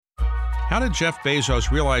How did Jeff Bezos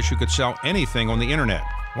realize you could sell anything on the internet?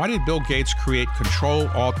 Why did Bill Gates create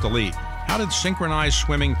Control-Alt-Delete? How did synchronized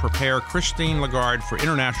swimming prepare Christine Lagarde for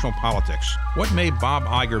international politics? What made Bob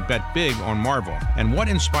Iger bet big on Marvel? And what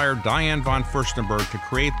inspired Diane von Furstenberg to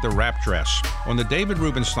create the wrap dress? On the David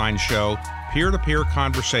Rubenstein Show, Peer-to-Peer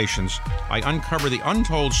Conversations, I uncover the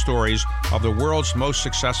untold stories of the world's most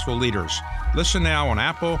successful leaders. Listen now on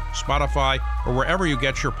Apple, Spotify, or wherever you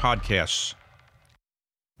get your podcasts.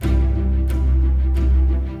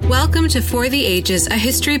 Welcome to For the Ages, a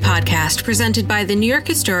history podcast presented by the New York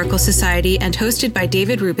Historical Society and hosted by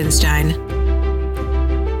David Rubenstein.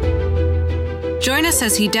 Join us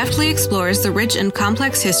as he deftly explores the rich and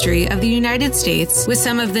complex history of the United States with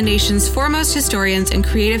some of the nation's foremost historians and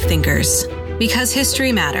creative thinkers. Because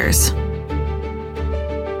history matters.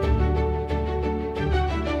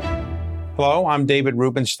 Hello, I'm David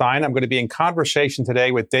Rubenstein. I'm going to be in conversation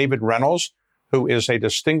today with David Reynolds, who is a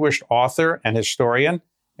distinguished author and historian.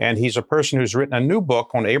 And he's a person who's written a new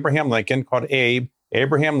book on Abraham Lincoln called Abe,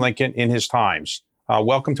 Abraham Lincoln in His Times.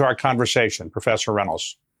 Welcome to our conversation, Professor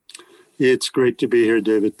Reynolds. It's great to be here,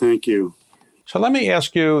 David. Thank you. So let me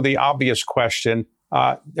ask you the obvious question.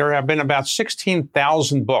 There have been about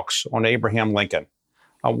 16,000 books on Abraham Lincoln.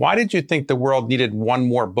 Why did you think the world needed one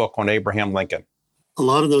more book on Abraham Lincoln? A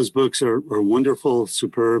lot of those books are wonderful,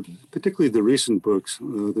 superb, particularly the recent books.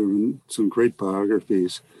 There are some great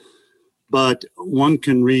biographies. But one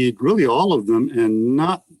can read really all of them and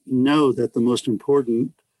not know that the most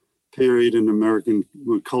important period in American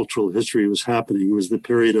cultural history was happening. It was the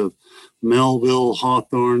period of Melville,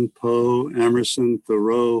 Hawthorne, Poe, Emerson,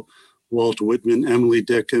 Thoreau, Walt Whitman, Emily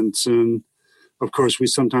Dickinson. Of course, we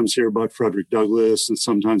sometimes hear about Frederick Douglass and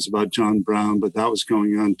sometimes about John Brown, but that was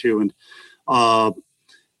going on too.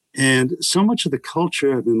 And so much of the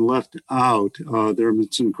culture had been left out. There have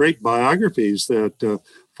been some great biographies that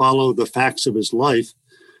follow the facts of his life.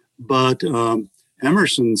 But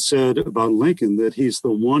Emerson said about Lincoln that he's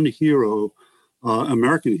the one hero,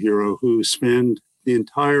 American hero, who spanned the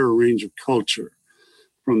entire range of culture.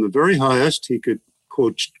 From the very highest, he could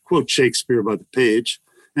quote Shakespeare by the page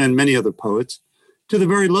and many other poets, to the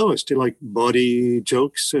very lowest. He liked bawdy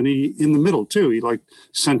jokes, and he, in the middle too, he liked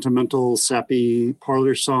sentimental, sappy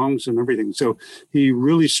parlor songs and everything. So he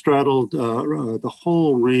really straddled the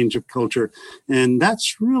whole range of culture. And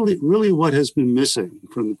that's really what has been missing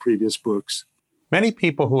from the previous books. Many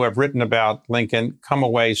people who have written about Lincoln come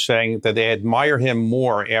away saying that they admire him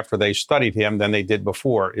more after they studied him than they did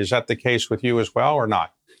before. Is that the case with you as well or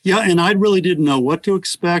not? Yeah, and I really didn't know what to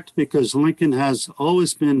expect because Lincoln has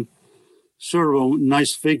always been sort of a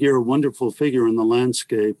nice figure, a wonderful figure in the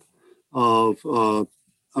landscape of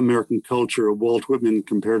American culture. Walt Whitman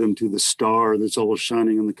compared him to the star that's always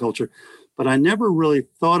shining in the culture. But I never really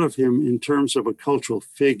thought of him in terms of a cultural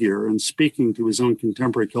figure and speaking to his own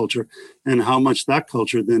contemporary culture and how much that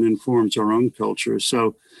culture then informs our own culture.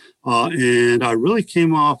 So, and I really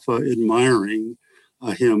came off admiring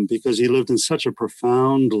him because he lived in such a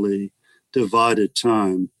profoundly divided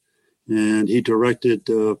time. And he directed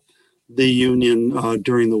the Union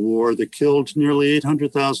during the war that killed nearly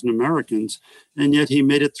 800,000 Americans. And yet he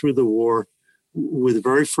made it through the war with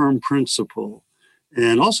very firm principle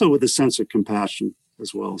and also with a sense of compassion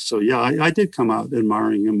as well. So, yeah, I did come out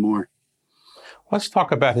admiring him more. Let's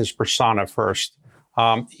talk about his persona first.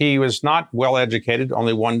 He was not well educated,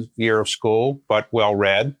 only 1 year of school, but well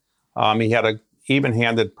read. He had an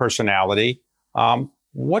even-handed personality.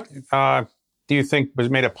 What do you think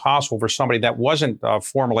made it possible for somebody that wasn't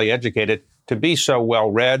formally educated to be so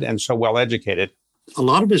well-read and so well-educated? A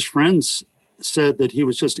lot of his friends said that he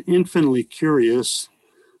was just infinitely curious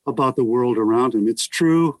about the world around him. It's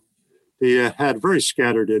true, they had very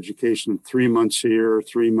scattered education, 3 months here,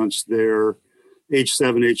 3 months there, age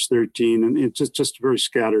 7, age 13, and it's just very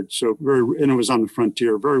scattered. So and it was on the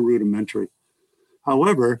frontier, very rudimentary.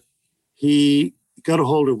 However, he got a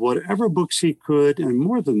hold of whatever books he could, and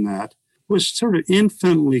more than that, was sort of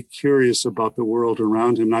infinitely curious about the world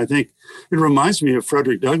around him. And I think it reminds me of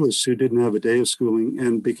Frederick Douglass, who didn't have a day of schooling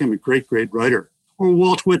and became a great, great writer. Or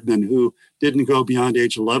Walt Whitman, who didn't go beyond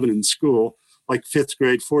age 11 in school, like 5th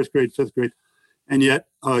grade, 4th grade, 5th grade, and yet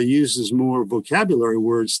uses more vocabulary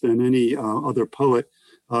words than any other poet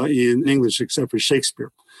in English except for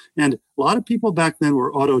Shakespeare. And a lot of people back then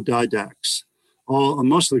were autodidacts.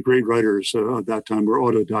 Most of the great writers at that time were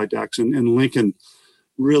autodidacts, and Lincoln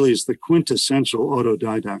really is the quintessential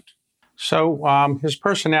autodidact. So his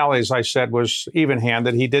personality, as I said, was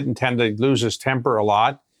even-handed. He didn't tend to lose his temper a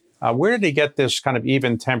lot. Where did he get this kind of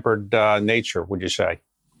even-tempered nature, would you say?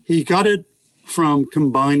 He got it from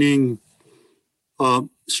combining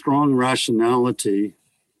strong rationality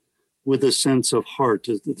with a sense of heart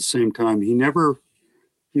at the same time.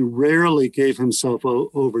 He rarely gave himself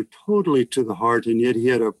over totally to the heart, and yet he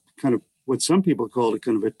had a kind of what some people called a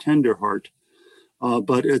kind of a tender heart.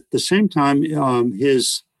 But at the same time,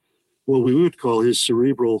 what we would call his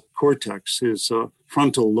cerebral cortex, his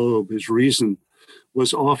frontal lobe, his reason,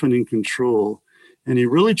 was often in control. And he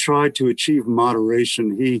really tried to achieve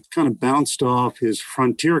moderation. He kind of bounced off his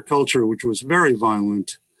frontier culture, which was very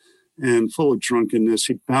violent and full of drunkenness.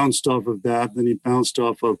 He bounced off of that. Then he bounced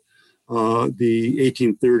off of the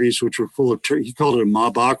 1830s, which were full of, he called it a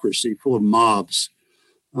mobocracy, full of mobs,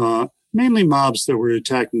 mainly mobs that were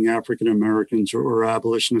attacking African Americans or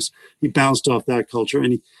abolitionists. He bounced off that culture,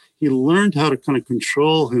 and he learned how to kind of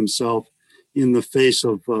control himself in the face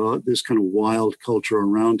of this kind of wild culture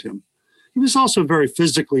around him. He was also very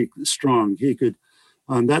physically strong. He could,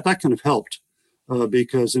 that kind of helped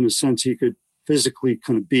because in a sense he could physically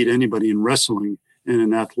kind of beat anybody in wrestling and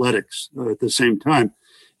in athletics at the same time.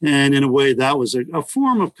 And in a way that was a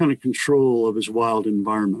form of kind of control of his wild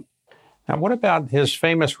environment. Now, what about his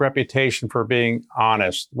famous reputation for being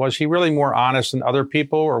honest? Was he really more honest than other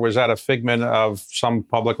people, or was that a figment of some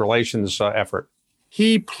public relations effort?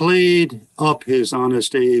 He played up his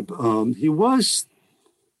Honest Abe. He was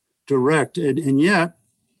direct, and yet,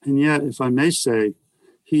 if I may say,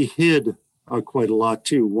 he hid quite a lot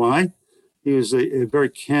too. Why? He was a very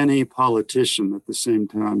canny politician at the same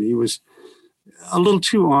time. He was a little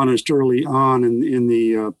too honest early on in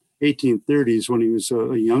the 1830s when he was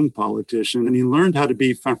a young politician, and he learned how to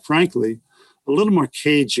be, frankly, a little more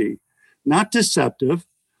cagey, not deceptive,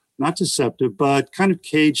 but kind of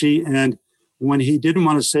cagey. And when he didn't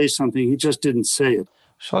want to say something, he just didn't say it.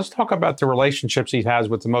 So let's talk about the relationships he has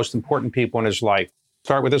with the most important people in his life.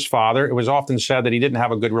 Start with his father. It was often said that he didn't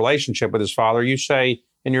have a good relationship with his father. You say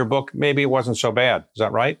in your book, maybe it wasn't so bad. Is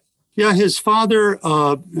that right? Yeah, his father,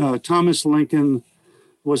 Thomas Lincoln,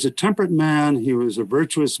 was a temperate man. He was a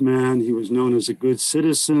virtuous man. He was known as a good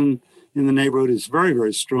citizen in the neighborhood. He's very,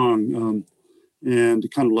 very strong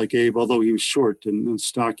and kind of like Abe, although he was short and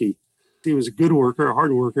stocky. He was a good worker, a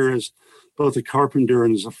hard worker, as both a carpenter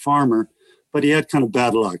and as a farmer, but he had kind of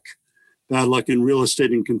bad luck in real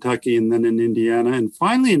estate in Kentucky and then in Indiana. And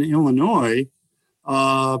finally in Illinois,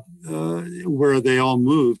 where they all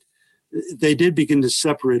moved, they did begin to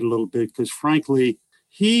separate a little bit because, frankly,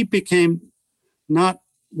 he became not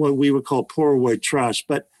what we would call poor white trash,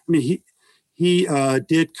 but I mean, he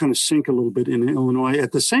did kind of sink a little bit in Illinois.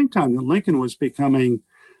 At the same time that Lincoln was becoming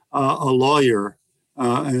a lawyer,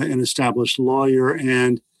 an established lawyer,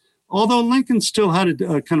 and although Lincoln still had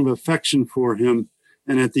a kind of affection for him,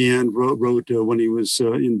 and at the end wrote when he was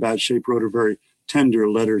in bad shape, wrote a very tender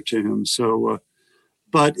letter to him. So,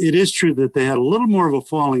 but it is true that they had a little more of a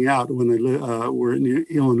falling out when they were in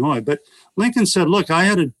Illinois. But Lincoln said, "Look, I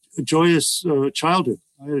had a joyous childhood.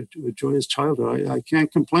 I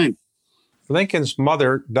can't complain." Lincoln's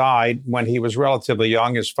mother died when he was relatively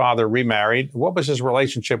young. His father remarried. What was his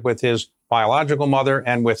relationship with his biological mother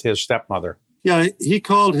and with his stepmother? Yeah, he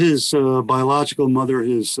called his biological mother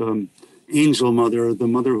his angel mother, the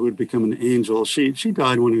mother who had become an angel. She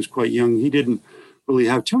died when he was quite young. He didn't really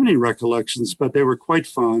have too many recollections, but they were quite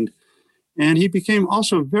fond. And he became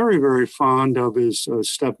also very, very fond of his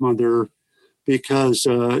stepmother because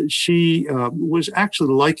she was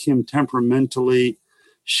actually like him temperamentally.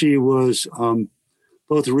 She was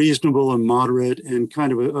both reasonable and moderate and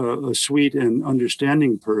kind of a sweet and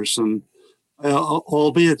understanding person,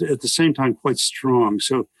 albeit at the same time quite strong.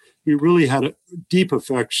 So he really had a deep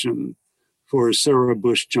affection for Sarah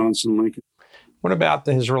Bush Johnson Lincoln. What about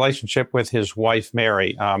his relationship with his wife,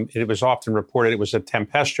 Mary? It was often reported it was a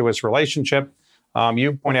tempestuous relationship.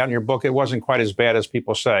 You point out in your book it wasn't quite as bad as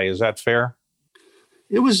people say. Is that fair?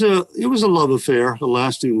 It was a love affair, a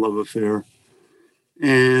lasting love affair.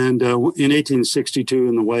 And in 1862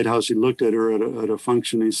 in the White House, he looked at her at a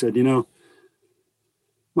function. He said, "You know,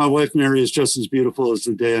 my wife Mary is just as beautiful as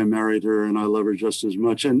the day I married her, and I love her just as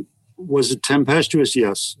much." And was it tempestuous?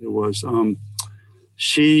 Yes, it was.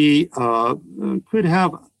 She could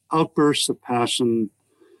have outbursts of passion.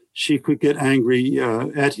 She could get angry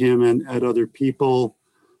at him and at other people.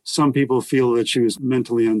 Some people feel that she was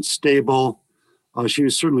mentally unstable. She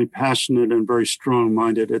was certainly passionate and very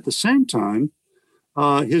strong-minded. At the same time,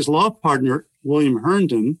 his law partner, William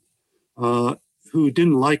Herndon, who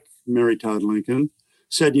didn't like Mary Todd Lincoln,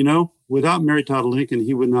 said, "You know, without Mary Todd Lincoln,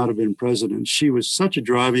 he would not have been president. She was such a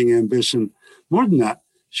driving ambition. More than that,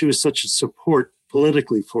 she was such a support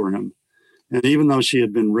politically for him. And even though she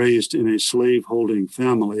had been raised in a slave-holding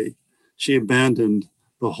family, she abandoned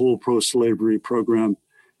the whole pro-slavery program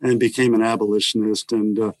and became an abolitionist.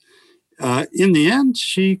 And in the end,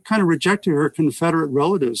 she kind of rejected her Confederate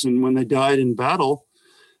relatives. And when they died in battle,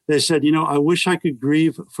 they said, I wish I could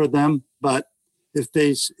grieve for them, but if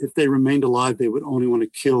they remained alive, they would only want to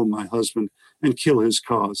kill my husband and kill his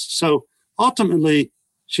cause. So ultimately,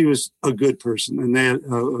 she was a good person, and they had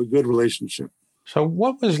a good relationship. So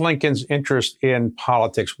what was Lincoln's interest in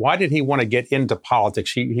politics? Why did he want to get into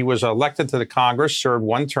politics? He was elected to the Congress, served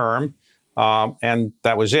one term, and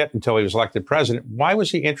that was it until he was elected president. Why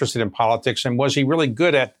was he interested in politics, and was he really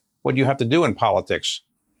good at what you have to do in politics?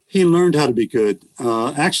 He learned how to be good.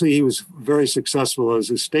 Actually, he was very successful as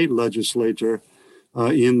a state legislator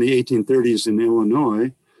in the 1830s in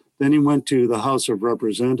Illinois. Then he went to the House of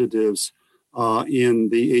Representatives in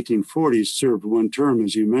the 1840s, served one term,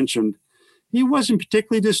 as you mentioned. He wasn't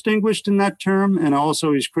particularly distinguished in that term, and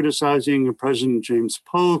also he's criticizing President James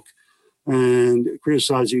Polk and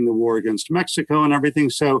criticizing the war against Mexico and everything.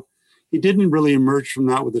 So he didn't really emerge from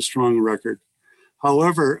that with a strong record.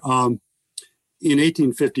 However, in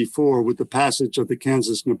 1854, with the passage of the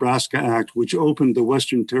Kansas-Nebraska Act, which opened the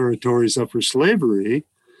Western territories up for slavery,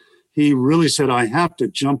 he really said, I have to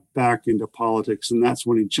jump back into politics. And that's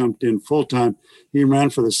when he jumped in full time. He ran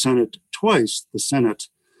for the Senate twice, the Senate.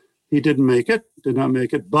 He did not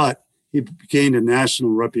make it, but he gained a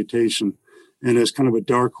national reputation. And as kind of a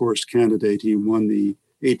dark horse candidate, he won the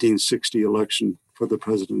 1860 election for the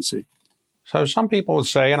presidency. So some people would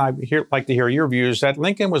say, and like to hear your views, that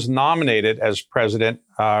Lincoln was nominated as president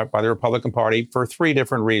by the Republican Party for three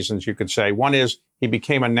different reasons, you could say. One is he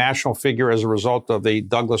became a national figure as a result of the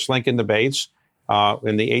Douglas-Lincoln debates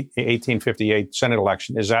in the 1858 Senate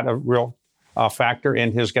election. Is that a real factor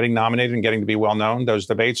in his getting nominated and getting to be well known, those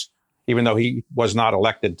debates, even though he was not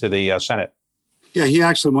elected to the Senate? Yeah, he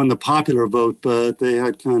actually won the popular vote, but they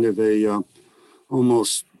had kind of a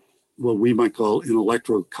almost what we might call an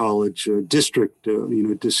electoral college district,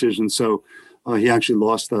 decision. So he actually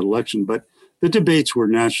lost that election. But the debates were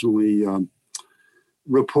nationally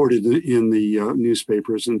reported in the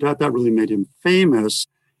newspapers, and that really made him famous.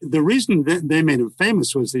 The reason that they made him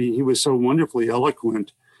famous was that he was so wonderfully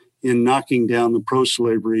eloquent in knocking down the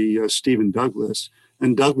pro-slavery Stephen Douglas.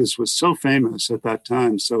 And Douglas was so famous at that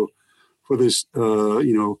time. So for this,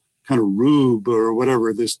 kind of rube or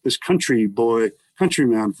whatever, this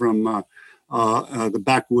countryman from the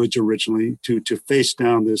backwoods originally to face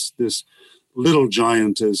down this little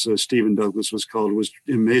giant, as Stephen Douglas was called, was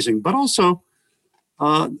amazing. But also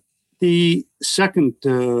the second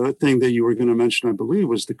thing that you were going to mention, I believe,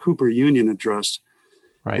 was the Cooper Union Address.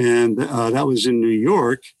 Right. And that was in New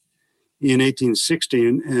York in 1860.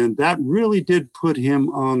 And that really did put him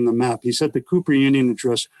on the map. He said the Cooper Union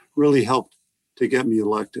Address really helped to get me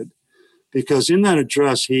elected. Because in that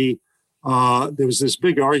address, there was this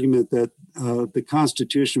big argument that the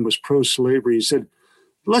Constitution was pro-slavery. He said,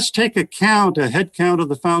 let's take a head count of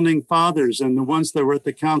the founding fathers and the ones that were at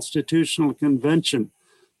the Constitutional Convention.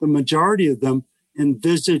 The majority of them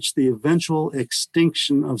envisaged the eventual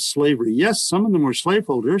extinction of slavery. Yes, some of them were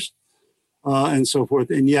slaveholders and so forth,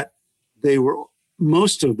 and yet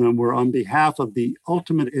most of them were on behalf of the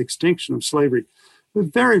ultimate extinction of slavery. A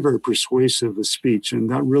very, very persuasive speech, and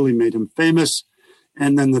that really made him famous.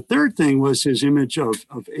 And then the third thing was his image of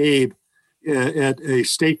Abe at a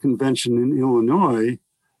state convention in Illinois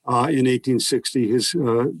in 1860. His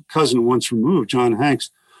cousin once removed, John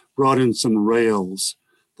Hanks, brought in some rails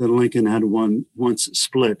that Lincoln had once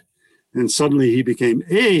split. And suddenly he became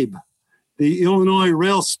Abe, the Illinois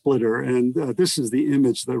rail splitter. And this is the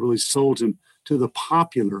image that really sold him to the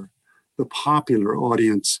popular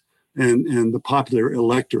audience and the popular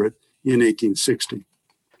electorate in 1860.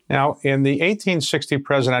 Now, in the 1860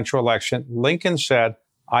 presidential election, Lincoln said,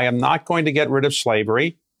 I am not going to get rid of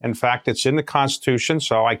slavery. In fact, it's in the Constitution,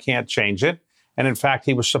 so I can't change it. And in fact,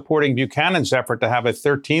 he was supporting Buchanan's effort to have a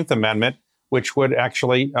 13th Amendment, which would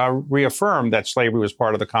actually reaffirm that slavery was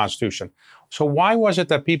part of the Constitution. So why was it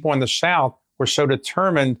that people in the South were so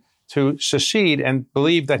determined to secede and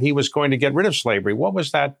believe that he was going to get rid of slavery? What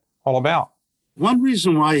was that all about? One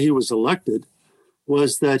reason why he was elected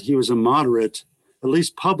was that he was a moderate, at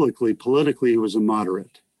least publicly, politically, he was a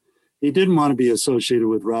moderate. He didn't want to be associated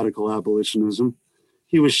with radical abolitionism.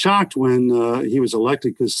 He was shocked when he was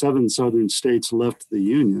elected because 7 southern states left the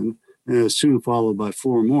Union, soon followed by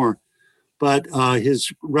 4 more. But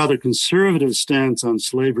his rather conservative stance on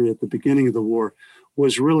slavery at the beginning of the war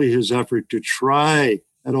was really his effort to try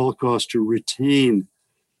at all costs to retain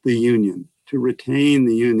the Union.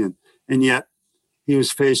 And yet he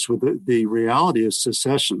was faced with the reality of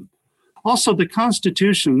secession. Also, the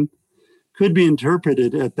Constitution could be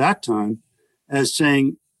interpreted at that time as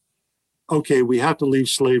saying okay, we have to leave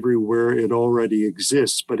slavery where it already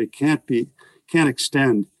exists, but it can't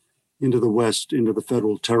extend into the West, into the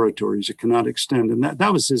federal territories. It cannot extend. And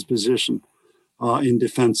that was his position in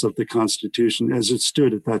defense of the Constitution as it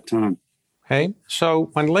stood at that time. Okay, so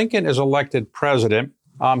when Lincoln is elected president,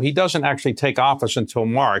 he doesn't actually take office until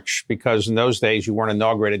March, because in those days you weren't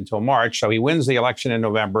inaugurated until March. So he wins the election in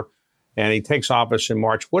November and he takes office in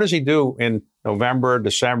March. What does he do in November,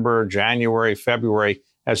 December, January, February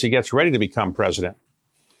as he gets ready to become president?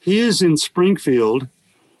 He is in Springfield,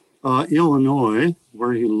 Illinois,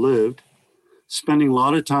 where he lived, spending a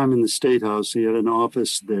lot of time in the State House. He had an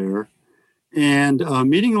office there, and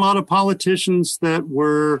meeting a lot of politicians that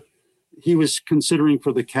he was considering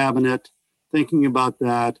for the cabinet, thinking about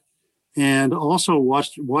that, and also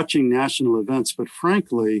watching national events, but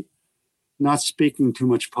frankly, not speaking too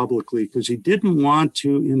much publicly because he didn't want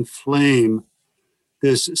to inflame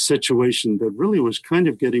this situation that really was kind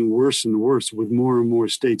of getting worse and worse with more and more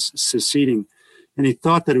states seceding. And he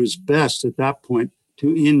thought that it was best at that point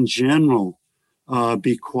to, in general,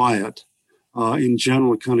 be quiet, in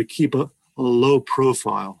general, kind of keep a low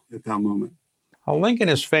profile at that moment. Lincoln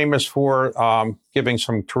is famous for giving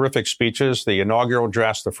some terrific speeches. The inaugural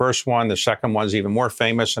address, the first one, the second one's even more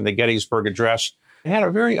famous, and the Gettysburg Address. He had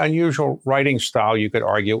a very unusual writing style, you could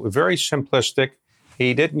argue, very simplistic.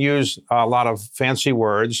 He didn't use a lot of fancy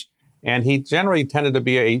words, and he generally tended to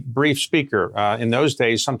be a brief speaker. In those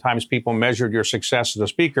days, sometimes people measured your success as a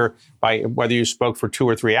speaker by whether you spoke for 2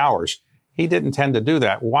 or 3 hours. He didn't tend to do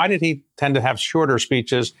that. Why did he tend to have shorter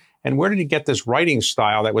speeches? And where did he get this writing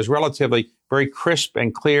style that was relatively very crisp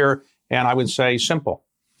and clear, and I would say simple?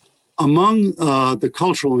 Among the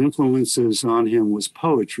cultural influences on him was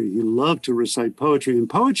poetry. He loved to recite poetry, and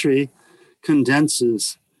poetry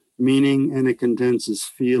condenses meaning and it condenses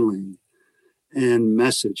feeling and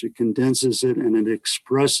message. It condenses it and it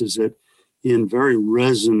expresses it in very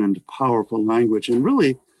resonant, powerful language. And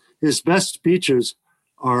really, his best speeches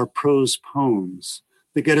are prose poems.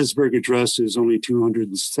 The Gettysburg Address is only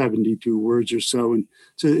 272 words or so, and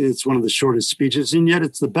it's one of the shortest speeches, and yet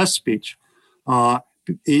it's the best speech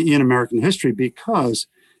in American history because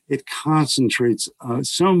it concentrates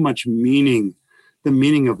so much meaning, the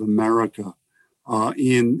meaning of America,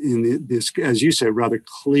 in this, as you say, rather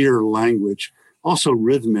clear language, also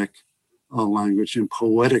rhythmic language and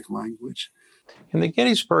poetic language. In the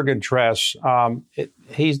Gettysburg Address,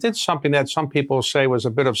 he did something that some people say was a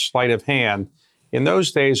bit of sleight of hand. In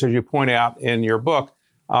those days, as you point out in your book,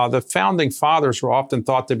 the founding fathers were often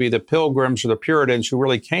thought to be the Pilgrims or the Puritans who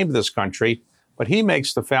really came to this country. But he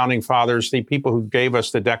makes the founding fathers the people who gave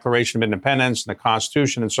us the Declaration of Independence and the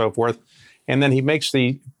Constitution and so forth. And then he makes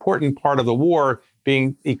the important part of the war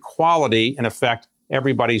being equality, in effect,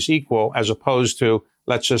 everybody's equal, as opposed to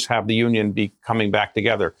let's just have the Union be coming back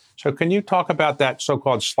together. So can you talk about that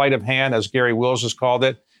so-called sleight of hand, as Gary Wills has called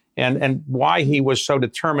it, and why he was so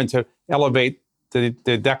determined to elevate the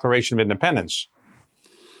Declaration of Independence?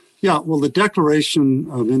 Yeah, well, the Declaration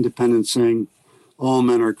of Independence saying all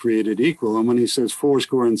men are created equal. And when he says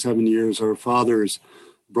 77 years our fathers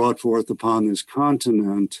brought forth upon this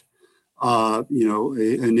continent, a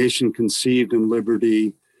nation conceived in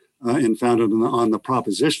liberty and founded on the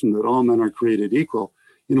proposition that all men are created equal.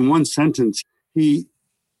 In one sentence, he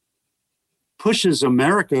pushes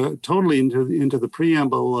America totally into the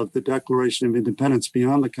preamble of the Declaration of Independence,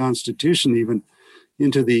 beyond the Constitution, even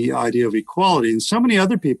into the idea of equality. And so many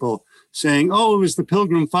other people saying, oh, it was the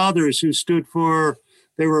Pilgrim Fathers who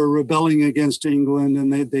they were rebelling against England,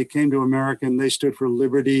 and they came to America and they stood for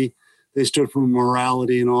liberty, they stood for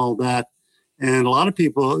morality and all that. And a lot of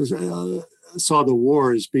people saw the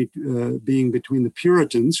war as being between the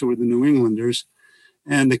Puritans, who were the New Englanders,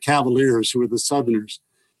 and the Cavaliers, who were the Southerners.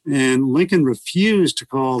 And Lincoln refused to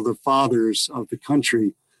call the fathers of the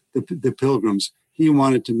country the Pilgrims. He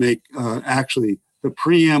wanted to make actually the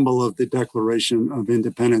preamble of the Declaration of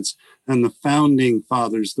Independence and the founding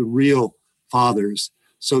fathers, the real fathers,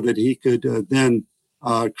 so that he could then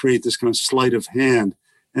create this kind of sleight of hand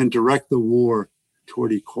and direct the war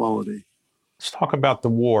toward equality. Let's talk about the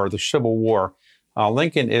war, the Civil War.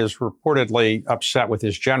 Lincoln is reportedly upset with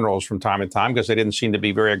his generals from time to time because they didn't seem to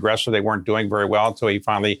be very aggressive. They weren't doing very well until he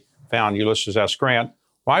finally found Ulysses S. Grant.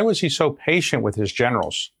 Why was he so patient with his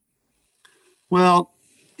generals? Well,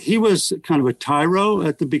 he was kind of a tyro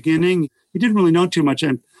at the beginning. He didn't really know too much,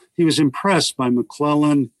 and he was impressed by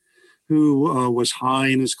McClellan, who was high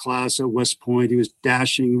in his class at West Point. He was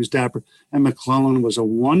dashing, he was dapper, and McClellan was a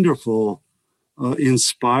wonderful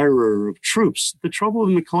inspirer of troops. The trouble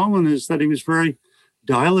with McClellan is that he was very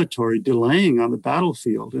dilatory, delaying on the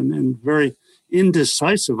battlefield, and very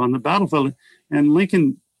indecisive on the battlefield. And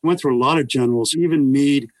Lincoln Went through a lot of generals, even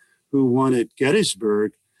Meade, who won at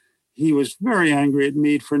Gettysburg. He was very angry at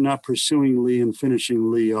Meade for not pursuing Lee and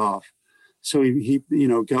finishing Lee off. So he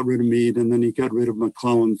got rid of Meade, and then he got rid of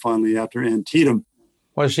McClellan finally after Antietam.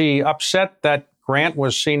 Was he upset that Grant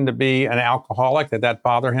was seen to be an alcoholic? Did that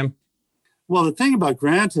bother him? Well, the thing about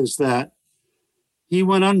Grant is that he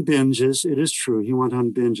went on binges. It is true. He went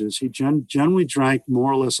on binges. He generally drank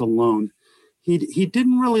more or less alone. He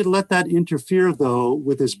didn't really let that interfere, though,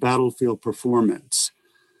 with his battlefield performance.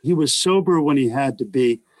 He was sober when he had to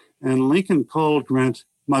be. And Lincoln called Grant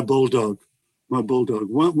my bulldog, my bulldog.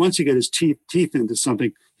 Once he got his teeth into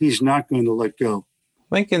something, he's not going to let go.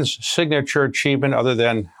 Lincoln's signature achievement, other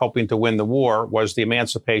than helping to win the war, was the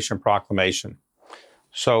Emancipation Proclamation.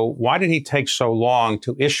 So why did he take so long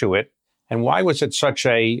to issue it? And why was it such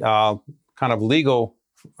a kind of legal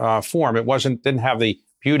form? It didn't have the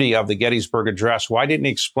beauty of the Gettysburg Address. Why didn't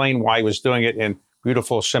he explain why he was doing it in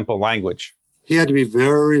beautiful, simple language? He had to be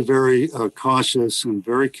very, very cautious and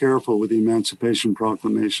very careful with the Emancipation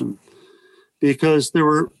Proclamation, because there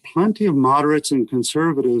were plenty of moderates and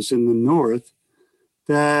conservatives in the North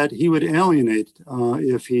that he would alienate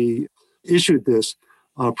if he issued this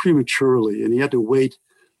prematurely. And he had to wait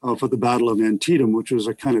for the Battle of Antietam, which was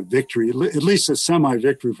a kind of victory, at least a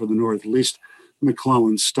semi-victory for the North. At least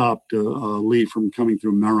McClellan stopped Lee from coming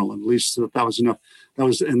through Maryland. At least that was enough.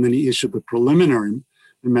 And then he issued the preliminary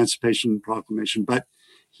Emancipation Proclamation. But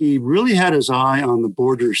he really had his eye on the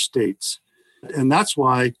border states. And that's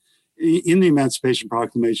why in the Emancipation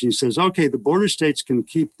Proclamation, he says, okay, the border states can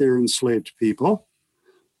keep their enslaved people,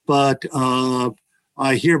 but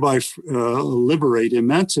I hereby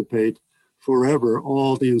emancipate forever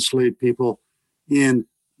all the enslaved people in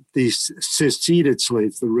the seceded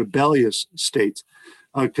states, the rebellious states,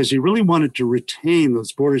 because he really wanted to retain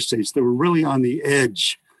those border states that were really on the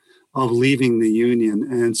edge of leaving the Union.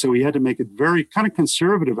 And so he had to make it very kind of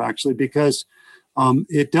conservative, actually, because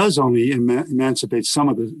it does only emancipate some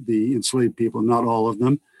of the enslaved people, not all of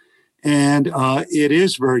them. And it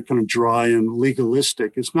is very kind of dry and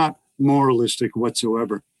legalistic. It's not moralistic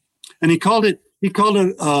whatsoever. And he called it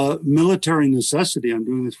military necessity. I'm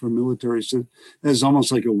doing this for military, so as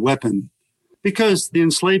almost like a weapon, because the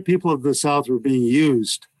enslaved people of the South were being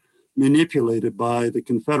manipulated by the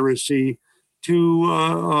Confederacy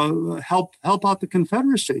to help out the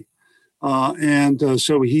Confederacy.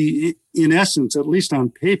 So he, in essence, at least on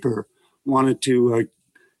paper, wanted to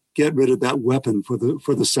get rid of that weapon for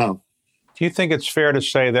the South. Do you think it's fair to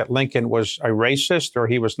say that Lincoln was a racist, or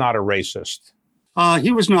he was not a racist?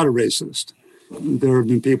 He was not a racist. There have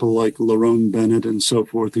been people like Lerone Bennett and so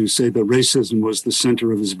forth who say that racism was the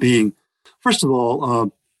center of his being. First of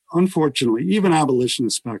all, unfortunately, even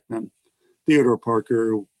abolitionists back then, Theodore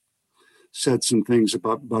Parker said some things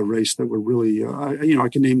about race that were really, I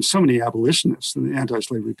can name so many abolitionists and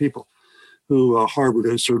anti-slavery people who harbored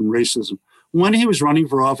a certain racism. When he was running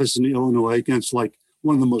for office in Illinois against like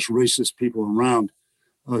one of the most racist people around,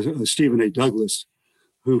 Stephen A. Douglas,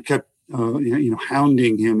 who kept,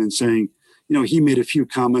 hounding him and saying, he made a few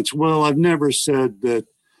comments. Well, I've never said that,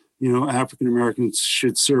 African Americans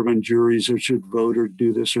should serve on juries or should vote or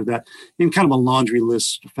do this or that, in kind of a laundry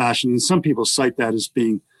list fashion. And some people cite that as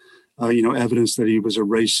being, evidence that he was a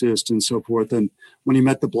racist and so forth. And when he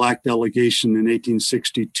met the black delegation in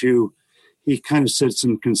 1862, he kind of said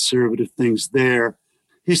some conservative things there.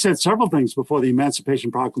 He said several things before the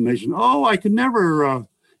Emancipation Proclamation. Oh, I could never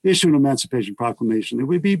issue an Emancipation Proclamation. It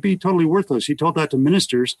would be totally worthless. He told that to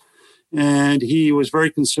ministers. And he was very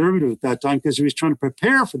conservative at that time because he was trying to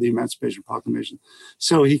prepare for the Emancipation Proclamation.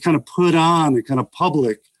 So he kind of put on a kind of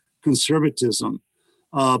public conservatism.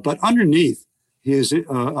 But underneath, his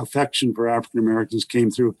affection for African Americans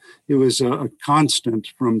came through. It was a constant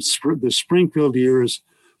from the Springfield years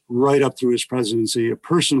right up through his presidency, a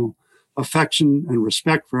personal affection and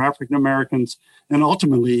respect for African Americans. And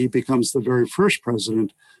ultimately, he becomes the very first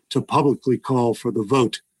president to publicly call for the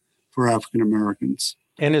vote for African Americans.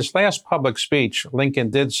 In his last public speech, Lincoln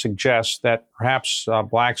did suggest that perhaps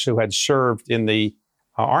blacks who had served in the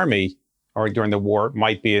Army or during the war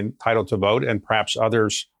might be entitled to vote, and perhaps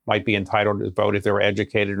others might be entitled to vote if they were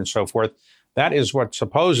educated and so forth. That is what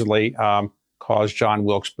supposedly caused John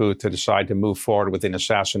Wilkes Booth to decide to move forward with an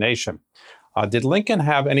assassination. Did Lincoln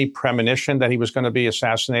have any premonition that he was going to be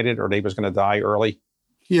assassinated or that he was going to die early?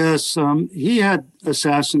 Yes, he had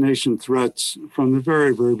assassination threats from the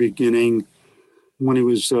very, very beginning when he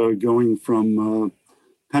was going from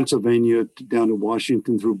Pennsylvania down to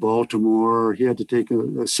Washington through Baltimore. He had to take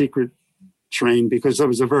a secret train because that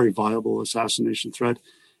was a very viable assassination threat.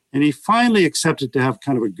 And he finally accepted to have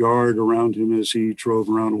kind of a guard around him as he drove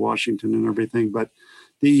around Washington and everything. But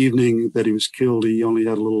the evening that he was killed, he only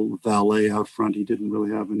had a little valet out front. He didn't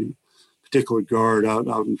really have any particular guard out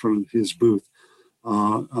in front of his booth.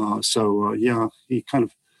 He kind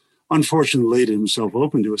of unfortunately laid himself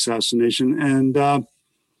open to assassination. And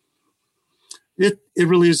it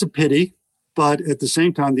really is a pity. But at the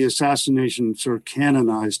same time, the assassination sort of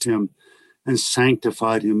canonized him and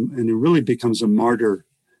sanctified him. And he really becomes a martyr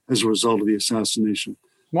as a result of the assassination.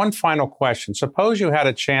 One final question. Suppose you had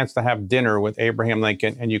a chance to have dinner with Abraham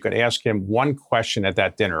Lincoln and you could ask him one question at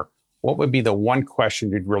that dinner. What would be the one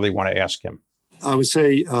question you'd really want to ask him? I would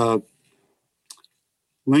say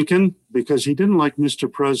Lincoln, because he didn't like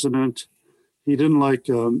Mr. President. He didn't like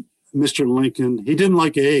Mr. Lincoln. He didn't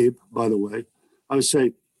like Abe, by the way. I would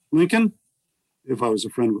say, Lincoln, if I was a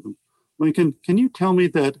friend with him, Lincoln, can you tell me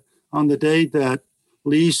that on the day that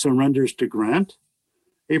Lee surrenders to Grant,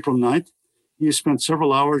 April 9th, you spent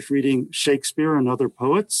several hours reading Shakespeare and other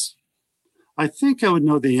poets? I think I would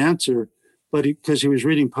know the answer, but because he was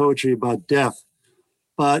reading poetry about death.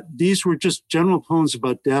 But these were just general poems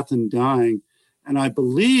about death and dying. And I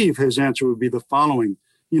believe his answer would be the following.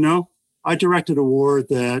 I directed a war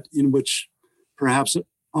in which perhaps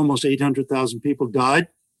almost 800,000 people died.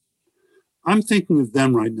 I'm thinking of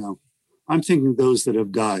them right now. I'm thinking of those that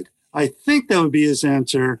have died. I think that would be his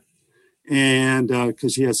answer. And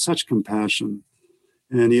because he had such compassion,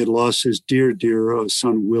 and he had lost his dear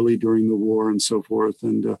son Willie during the war and so forth.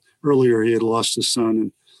 And earlier he had lost his son.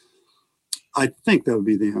 And I think that would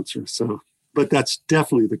be the answer. But that's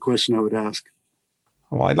definitely the question I would ask.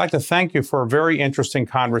 Well, I'd like to thank you for a very interesting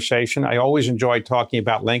conversation. I always enjoy talking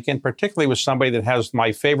about Lincoln, particularly with somebody that has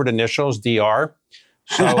my favorite initials, DR.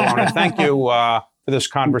 So I want to thank you for this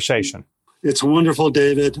conversation. It's wonderful,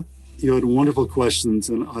 David. You had wonderful questions,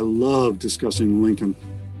 and I love discussing Lincoln.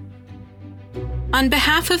 On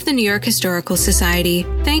behalf of the New York Historical Society,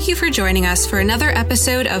 thank you for joining us for another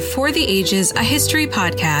episode of For the Ages, a History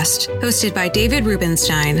podcast, hosted by David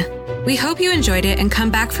Rubenstein. We hope you enjoyed it and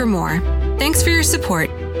come back for more. Thanks for your support.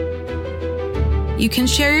 You can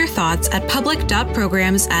share your thoughts at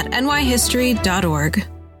public.programs@nyhistory.org.